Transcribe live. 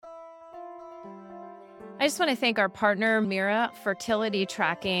I just want to thank our partner, Mira Fertility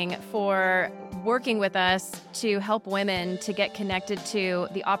Tracking, for working with us to help women to get connected to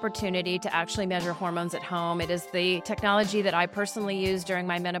the opportunity to actually measure hormones at home. It is the technology that I personally used during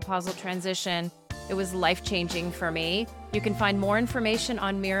my menopausal transition. It was life-changing for me. You can find more information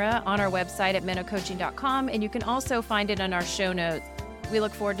on Mira on our website at menocoaching.com, and you can also find it in our show notes. We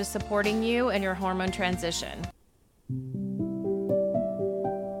look forward to supporting you and your hormone transition.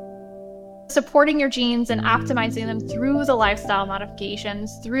 Supporting your genes and optimizing them through the lifestyle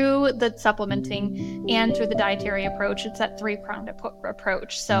modifications, through the supplementing, and through the dietary approach. It's that three-pronged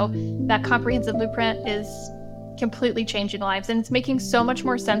approach. So that comprehensive blueprint is completely changing lives. And it's making so much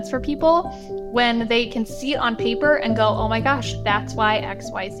more sense for people when they can see it on paper and go, oh my gosh, that's why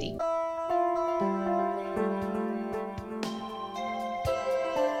X, Y, Z.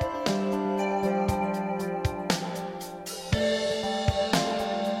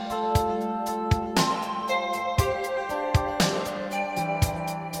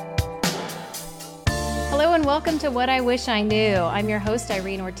 Welcome to What I Wish I Knew. I'm your host,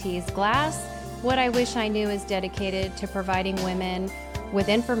 Irene Ortiz-Glass. What I Wish I Knew is dedicated to providing women with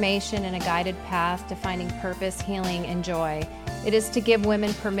information and a guided path to finding purpose, healing, and joy. It is to give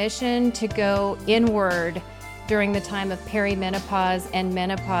women permission to go inward during the time of perimenopause and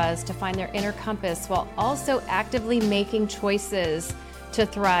menopause to find their inner compass while also actively making choices to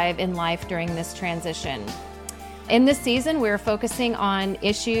thrive in life during this transition. In this season, we're focusing on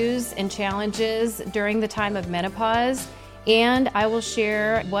issues and challenges during the time of menopause, and I will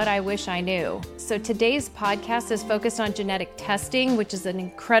share what I wish I knew. So today's podcast is focused on genetic testing, which is an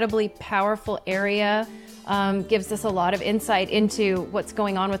incredibly powerful area, gives us a lot of insight into what's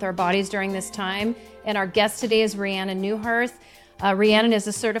going on with our bodies during this time. And our guest today is Rhiannon Newhirth. Rhiannon is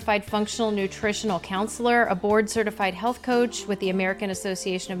a certified functional nutritional counselor, a board-certified health coach with the American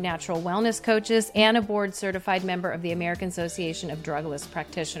Association of Natural Wellness Coaches, and a board-certified member of the American Association of Drugless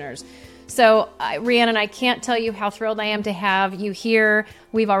Practitioners. So, Rhiannon, I can't tell you how thrilled I am to have you here.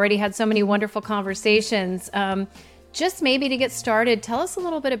 We've already had so many wonderful conversations. Just maybe to get started, tell us a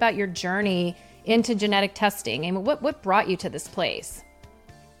little bit about your journey into genetic testing and what brought you to this place.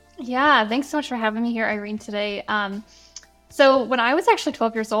 Yeah, thanks so much for having me here, Irene, today. So when I was actually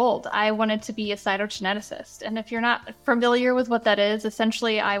 12 years old, I wanted to be a cytogeneticist. And if you're not familiar with what that is,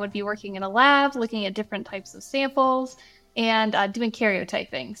 essentially I would be working in a lab, looking at different types of samples and doing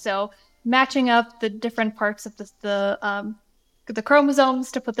karyotyping. So matching up the different parts of the chromosomes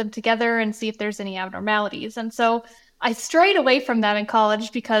to put them together and see if there's any abnormalities. And so I strayed away from that in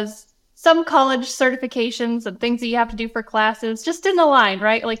college because some college certifications and things that you have to do for classes just didn't align,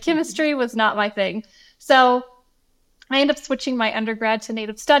 right? Like chemistry was not my thing. So I ended up switching my undergrad to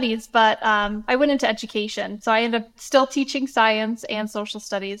Native Studies, but I went into education. So I ended up still teaching science and social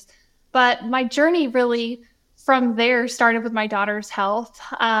studies. But my journey really from there started with my daughter's health.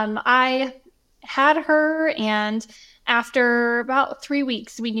 I had her, and after about 3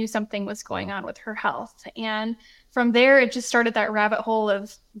 weeks, we knew something was going on with her health. And from there, it just started that rabbit hole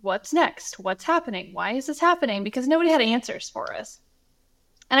of what's next? What's happening? Why is this happening? Because nobody had answers for us.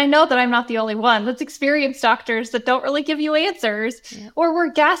 And I know that I'm not the only one. That's experienced doctors that don't really give you answers, or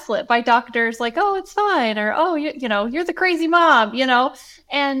we're gaslit by doctors like, oh, it's fine, or, oh, you're the crazy mom,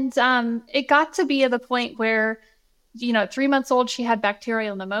 And it got to be at the point where, 3 months old, she had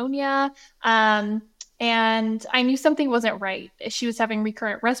bacterial pneumonia, and I knew something wasn't right. She was having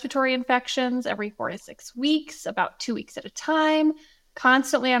recurrent respiratory infections every 4 to 6 weeks, about 2 weeks at a time,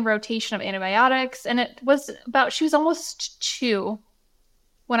 constantly on rotation of antibiotics. And she was almost 2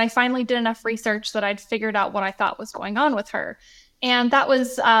 when I finally did enough research that I'd figured out what I thought was going on with her. And that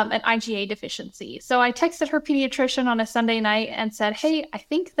was an IgA deficiency. So I texted her pediatrician on a Sunday night and said, hey, I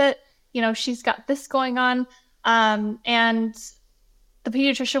think that, she's got this going on. And the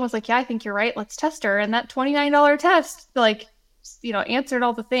pediatrician was like, yeah, I think you're right. Let's test her. And that $29 test, answered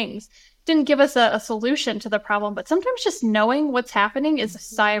all the things. Didn't give us a solution to the problem, but sometimes just knowing what's happening is a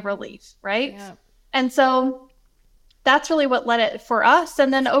sigh of relief, right? Yeah. And so that's really what led it for us.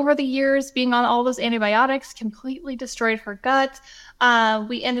 And then over the years, being on all those antibiotics completely destroyed her gut.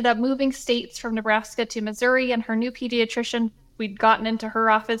 We ended up moving states from Nebraska to Missouri, and her new pediatrician, we'd gotten into her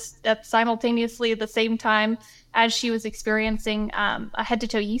office at simultaneously at the same time as she was experiencing a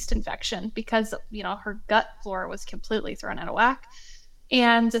head-to-toe yeast infection because, her gut flora was completely thrown out of whack.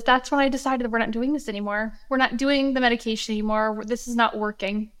 And that's when I decided that we're not doing this anymore. We're not doing the medication anymore. This is not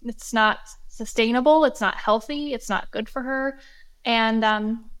working. It's not sustainable. It's not healthy. It's not good for her. And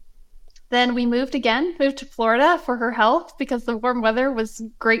Then we moved to Florida for her health because the warm weather was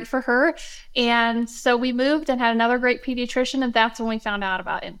great for her. And so we moved and had another great pediatrician. And that's when we found out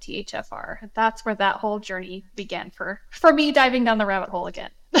about MTHFR. That's where that whole journey began for me diving down the rabbit hole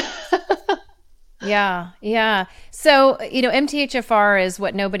again. Yeah. Yeah. So, MTHFR is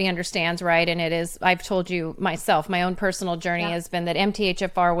what nobody understands, right? And it is, I've told you myself, my own personal journey has been that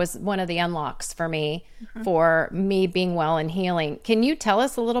MTHFR was one of the unlocks for me, for me being well and healing. Can you tell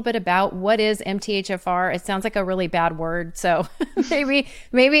us a little bit about what is MTHFR? It sounds like a really bad word. So maybe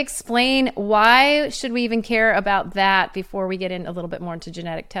explain, why should we even care about that before we get in a little bit more into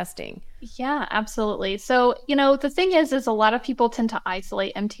genetic testing? Yeah, absolutely. So, the thing is a lot of people tend to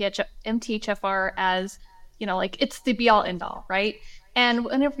isolate MTHFR as, like it's the be all end all, right? And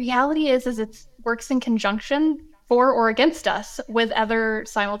when the reality is it works in conjunction for or against us with other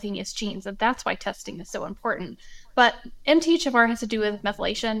simultaneous genes. And that's why testing is so important. But MTHFR has to do with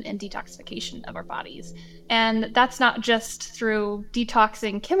methylation and detoxification of our bodies. And that's not just through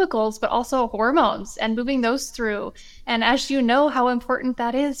detoxing chemicals, but also hormones and moving those through. And as you know how important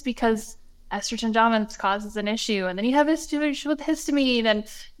that is, because estrogen dominance causes an issue, and then you have issue with histamine, and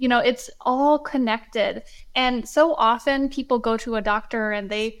it's all connected. And so often people go to a doctor and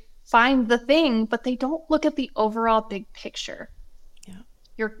they find the thing, but they don't look at the overall big picture.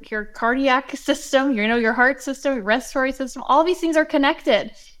 Your cardiac system, your heart system, your respiratory system, all these things are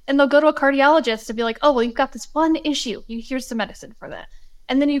connected. And they'll go to a cardiologist and be like, oh, well, you've got this one issue. Here's some medicine for that.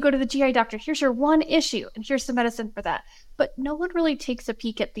 And then you go to the GI doctor, here's your one issue, and here's some medicine for that. But no one really takes a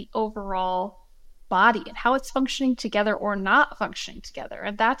peek at the overall body and how it's functioning together or not functioning together.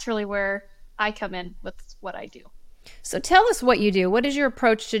 And that's really where I come in with what I do. So tell us what you do. What is your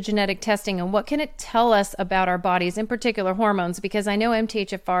approach to genetic testing, and what can it tell us about our bodies, in particular hormones? Because I know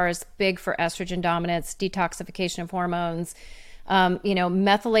MTHFR is big for estrogen dominance, detoxification of hormones,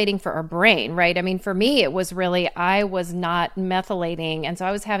 methylating for our brain, right? I mean, for me, it was really, I was not methylating. And so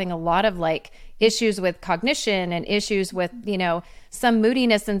I was having a lot of issues with cognition and issues with, some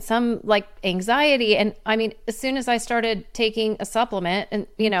moodiness and some anxiety. And I mean, as soon as I started taking a supplement and,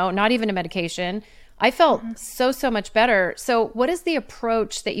 not even a medication, I felt so much better. So what is the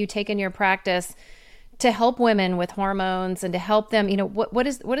approach that you take in your practice to help women with hormones and to help them, what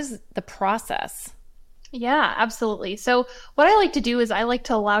is the process? Yeah, absolutely. So what I like to do is I like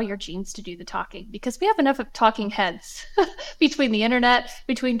to allow your genes to do the talking, because we have enough of talking heads between the internet,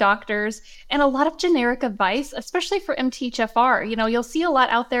 between doctors, and a lot of generic advice, especially for MTHFR. You'll see a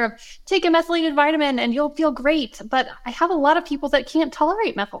lot out there of take a methylated vitamin and you'll feel great. But I have a lot of people that can't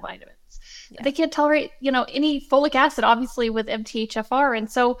tolerate methyl vitamins. Yeah. They can't tolerate, any folic acid, obviously, with MTHFR.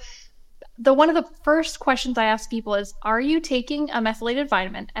 And so one of the first questions I ask people is, are you taking a methylated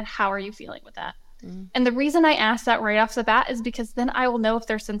vitamin, and how are you feeling with that? And the reason I ask that right off the bat is because then I will know if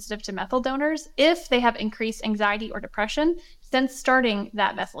they're sensitive to methyl donors, if they have increased anxiety or depression since starting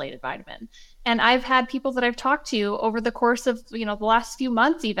that methylated vitamin. And I've had people that I've talked to over the course of, the last few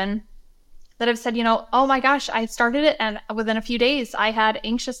months even, that have said, oh my gosh, I started it and within a few days I had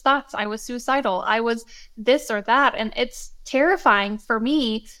anxious thoughts. I was suicidal. I was this or that. And it's terrifying for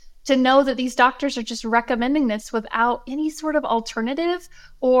me to know that these doctors are just recommending this without any sort of alternative,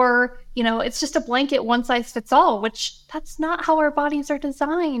 or, it's just a blanket one size fits all, which that's not how our bodies are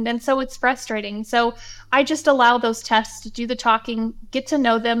designed. And so it's frustrating. So I just allow those tests to do the talking, get to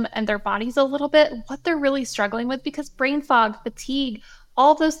know them and their bodies a little bit, what they're really struggling with, because brain fog, fatigue,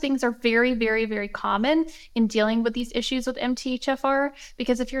 all those things are very, very, very common in dealing with these issues with MTHFR,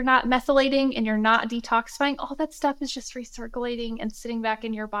 because if you're not methylating and you're not detoxifying, all that stuff is just recirculating and sitting back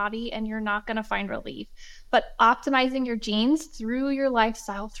in your body, and you're not going to find relief. But optimizing your genes through your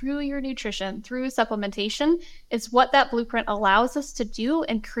lifestyle, through your nutrition, through supplementation is what that blueprint allows us to do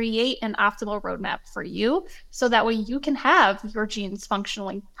and create an optimal roadmap for you, so that way you can have your genes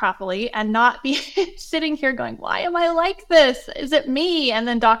functioning properly and not be sitting here going, why am I like this? Is it me? And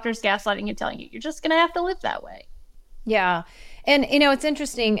then doctors gaslighting you, telling you, you're just going to have to live that way. Yeah. And, it's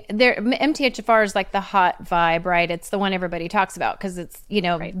interesting. MTHFR is like the hot vibe, right? It's the one everybody talks about because it's,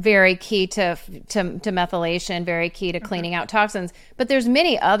 right, very key to methylation, very key to cleaning out toxins. But there's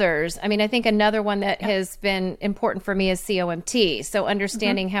many others. I mean, I think another one that has been important for me is COMT. So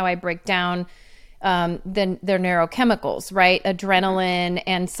understanding how I break down their neurochemicals, right? Adrenaline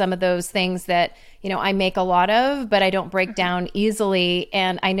and some of those things that, I make a lot of, but I don't break down easily.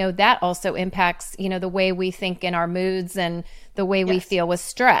 And I know that also impacts, the way we think in our moods and the way we feel with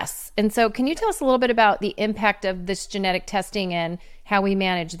stress. And so can you tell us a little bit about the impact of this genetic testing and how we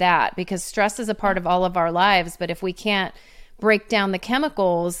manage that? Because stress is a part of all of our lives, but if we can't break down the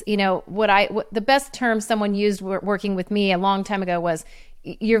chemicals, what the best term someone used working with me a long time ago was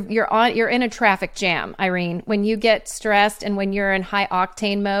you're in a traffic jam, Irene. When you get stressed and when you're in high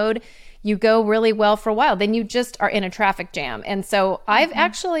octane mode, you go really well for a while. Then you just are in a traffic jam. And so I've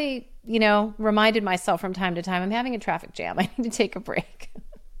actually, reminded myself from time to time, I'm having a traffic jam. I need to take a break.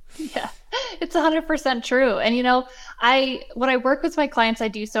 Yeah, it's 100% true. And, when I work with my clients, I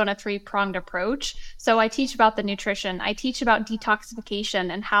do so in a 3-pronged approach. So I teach about the nutrition, I teach about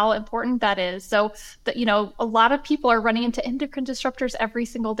detoxification and how important that is. So that, a lot of people are running into endocrine disruptors every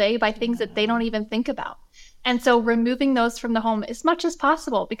single day by things that they don't even think about. And so removing those from the home as much as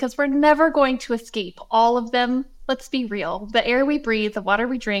possible, because we're never going to escape all of them. Let's be real. The air we breathe, the water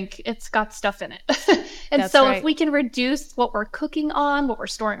we drink, it's got stuff in it. And That's so right. If we can reduce what we're cooking on, what we're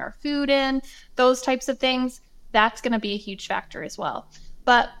storing our food in, those types of things, that's going to be a huge factor as well.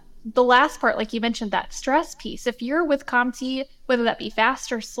 But the last part, like you mentioned, that stress piece, if you're with COMT, whether that be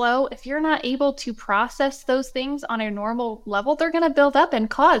fast or slow, if you're not able to process those things on a normal level, they're going to build up and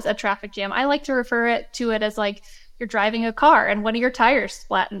cause a traffic jam. I like to refer to it as like you're driving a car and one of your tires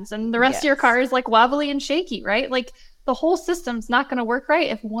flattens and the rest of your car is like wobbly and shaky, right? Like the whole system's not going to work right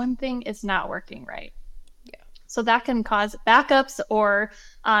if one thing is not working right. Yeah. So that can cause backups, or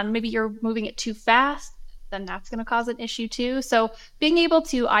maybe you're moving it too fast, then that's going to cause an issue too. So being able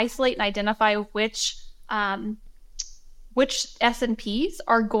to isolate and identify which S&Ps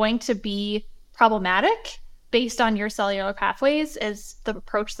are going to be problematic based on your cellular pathways is the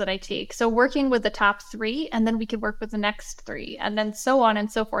approach that I take. So working with the top 3, and then we can work with the next 3, and then so on and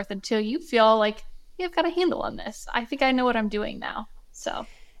so forth until you feel like you've got a handle on this. I think I know what I'm doing now. So.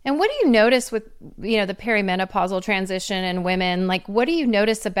 And what do you notice with, the perimenopausal transition in women? Like, what do you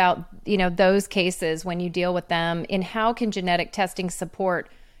notice about, those cases when you deal with them? And how can genetic testing support,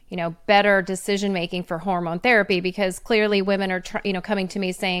 better decision-making for hormone therapy? Because clearly women are, coming to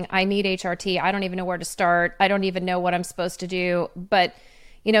me saying, I need HRT. I don't even know where to start. I don't even know what I'm supposed to do. But,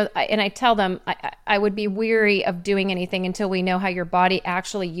 and I tell them I would be weary of doing anything until we know how your body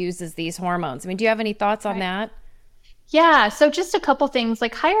actually uses these hormones. I mean, do you have any thoughts on that? Yeah, so just a couple things.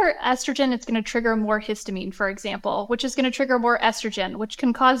 Like higher estrogen, it's going to trigger more histamine, for example, which is going to trigger more estrogen, which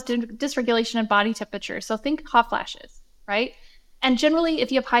can cause dysregulation in body temperature. So think hot flashes, right? And generally,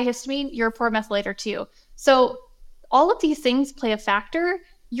 if you have high histamine, you're a poor methylator too. So all of these things play a factor.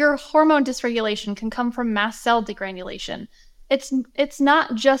 Your hormone dysregulation can come from mast cell degranulation. It's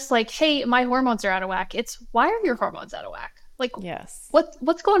not just like, hey, my hormones are out of whack. It's why are your hormones out of whack? Like, yes,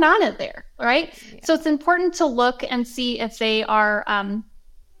 what's going on in there, right? Yeah. So it's important to look and see if they are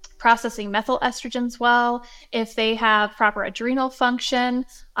processing methyl estrogens well, if they have proper adrenal function,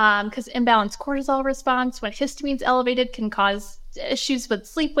 because imbalanced cortisol response when histamine's elevated can cause issues with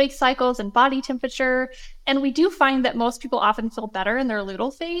sleep-wake cycles and body temperature. And we do find that most people often feel better in their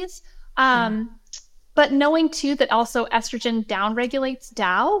luteal phase. But knowing too that also estrogen downregulates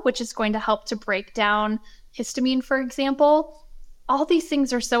DAO, which is going to help to break down histamine, for example. All these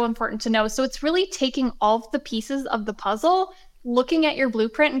things are so important to know. So it's really taking all of the pieces of the puzzle, looking at your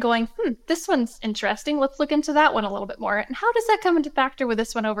blueprint and going, this one's interesting. Let's look into that one a little bit more. And how does that come into factor with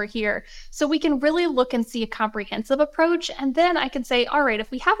this one over here? So we can really look and see a comprehensive approach. And then I can say, all right,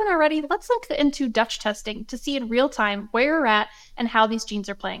 if we haven't already, let's look into Dutch testing to see in real time where we're at and how these genes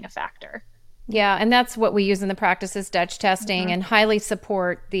are playing a factor. Yeah, and that's what we use in the practice is Dutch testing, and highly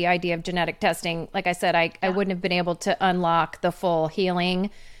support the idea of genetic testing. Like I said, I wouldn't have been able to unlock the full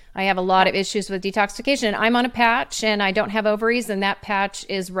healing. I have a lot of issues with detoxification. I'm on a patch and I don't have ovaries, and that patch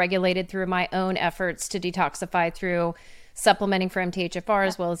is regulated through my own efforts to detoxify through supplementing for MTHFR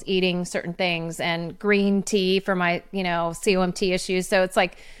as well as eating certain things, and green tea for my, COMT issues. So it's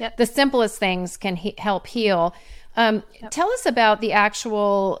like the simplest things can help heal. Tell us about the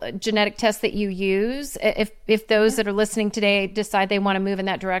actual genetic test that you use. If those that are listening today decide they want to move in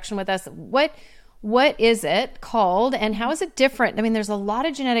that direction with us, what is it called and how is it different? I mean, there's a lot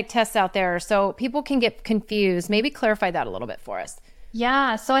of genetic tests out there, so people can get confused. Maybe clarify that a little bit for us.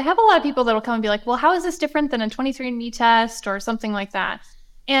 Yeah. So I have a lot of people that'll come and be like, well, how is this different than a 23andMe test or something like that?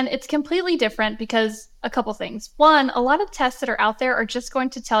 And it's completely different because a couple things. One, a lot of tests that are out there are just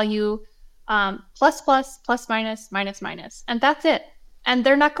going to tell you plus, minus, and that's it. And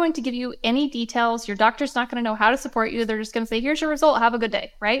they're not going to give you any details. Your doctor's not going to know how to support you. They're just going to say, here's your result. Have a good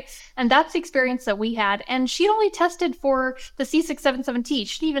day, right? And that's the experience that we had. And she only tested for the C677T.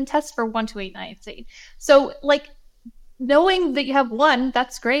 She didn't even test for 1289C. So, knowing that you have one,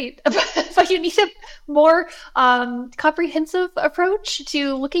 that's great. But you need a more comprehensive approach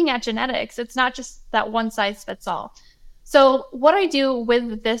to looking at genetics. It's not just that one size fits all. So what I do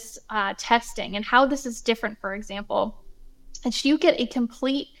with this testing and how this is different, for example, is you get a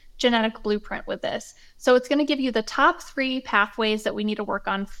complete genetic blueprint with this. So it's going to give you the top 3 pathways that we need to work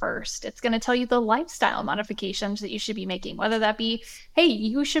on first. It's going to tell you the lifestyle modifications that you should be making, whether that be, hey,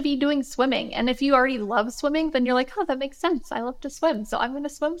 you should be doing swimming. And if you already love swimming, then you're like, oh, that makes sense. I love to swim, so I'm going to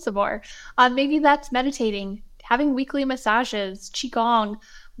swim some more. Maybe that's meditating, having weekly massages, qigong.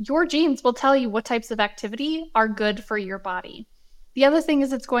 Your genes will tell you what types of activity are good for your body. The other thing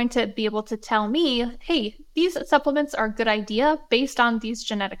is it's going to be able to tell me, hey, these supplements are a good idea based on these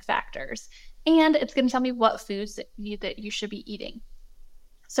genetic factors. And it's going to tell me what foods that you should be eating.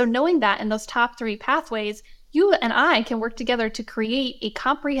 So knowing that in those top 3 pathways, you and I can work together to create a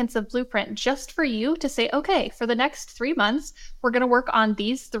comprehensive blueprint just for you to say, okay, for the next 3 months, we're going to work on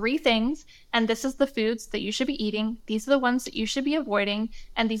these 3 things. And this is the foods that you should be eating. These are the ones that you should be avoiding.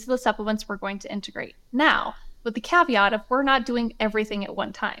 And these are the supplements we're going to integrate. Now, with the caveat of we're not doing everything at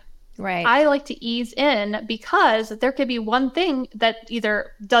one time. Right. I like to ease in because there could be one thing that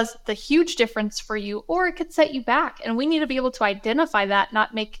either does the huge difference for you or it could set you back. And we need to be able to identify that,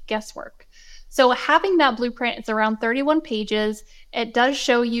 not make guesswork. So having that blueprint, it's around 31 pages. It does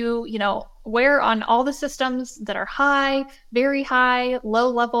show you, where on all the systems that are high, very high, low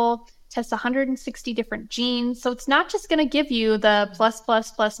level, tests 160 different genes. So it's not just going to give you the plus,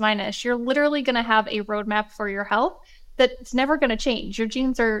 plus, plus, minus. You're literally going to have a roadmap for your health that's never going to change. Your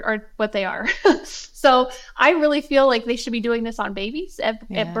genes are what they are. So I really feel like they should be doing this on babies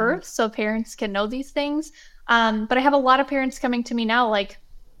at birth so parents can know these things. But I have a lot of parents coming to me now like,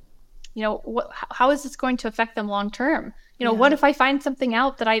 how is this going to affect them long term? What if I find something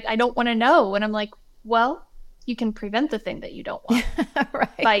out that I don't want to know? And I'm like, well, you can prevent the thing that you don't want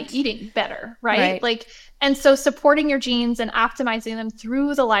right. by eating better, right? And so supporting your genes and optimizing them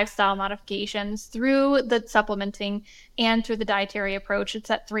through the lifestyle modifications, through the supplementing, and through the dietary approach. It's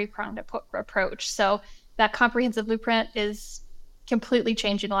that 3-pronged approach. So that comprehensive blueprint is completely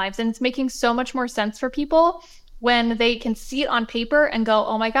changing lives. And it's making so much more sense for people when they can see it on paper and go,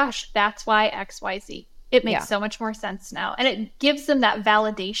 oh my gosh, that's why X, Y, Z. It makes so much more sense now. And it gives them that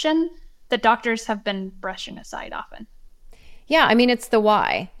validation that doctors have been brushing aside often. Yeah, I mean, it's the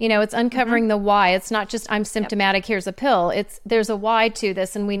why. It's uncovering the why. It's not just I'm symptomatic, here's a pill. There's a why to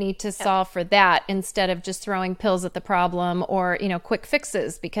this, and we need to solve for that instead of just throwing pills at the problem or, quick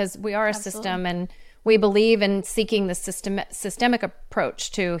fixes, because we are a system and we believe in seeking the systemic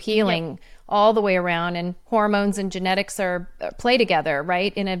approach to healing all the way around, and hormones and genetics play together,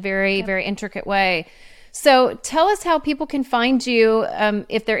 right, in a very, very intricate way. So tell us how people can find you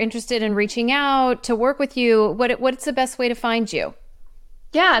if they're interested in reaching out to work with you. What's the best way to find you?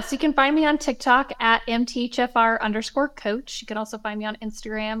 Yeah, so you can find me on TikTok at MTHFR_coach. You can also find me on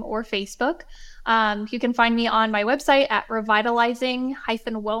Instagram or Facebook. You can find me on my website at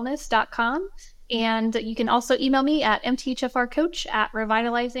revitalizing-wellness.com. And you can also email me at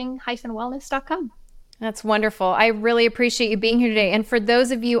mthfrcoach@revitalizing-wellness.com. That's wonderful. I really appreciate you being here today. And for those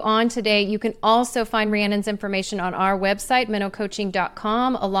of you on today, you can also find Rhiannon's information on our website,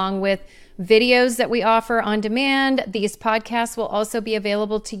 minnowcoaching.com, along with videos that we offer on demand. These podcasts will also be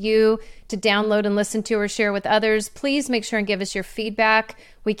available to you to download and listen to or share with others. Please make sure and give us your feedback.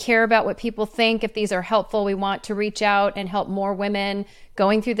 We care about what people think. If these are helpful, we want to reach out and help more women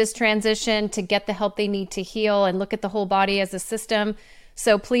going through this transition to get the help they need to heal and look at the whole body as a system.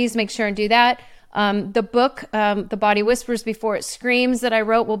 So please make sure and do that. The book, The Body Whispers Before It Screams, that I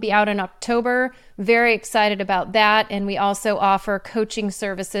wrote will be out in October. Very excited about that. And we also offer coaching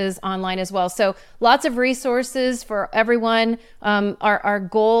services online as well. So lots of resources for everyone. Our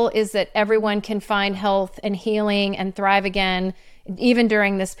goal is that everyone can find health and healing and thrive again, even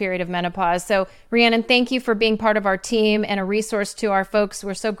during this period of menopause. So Rhiannon, thank you for being part of our team and a resource to our folks.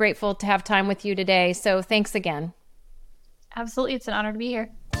 We're so grateful to have time with you today. So thanks again. Absolutely. It's an honor to be here.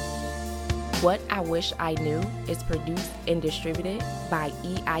 What I Wish I Knew is produced and distributed by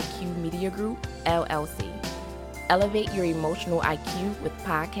EIQ Media Group, LLC. Elevate your emotional IQ with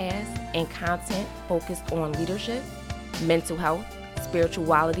podcasts and content focused on leadership, mental health,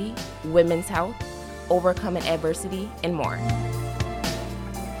 spirituality, women's health, overcoming adversity, and more.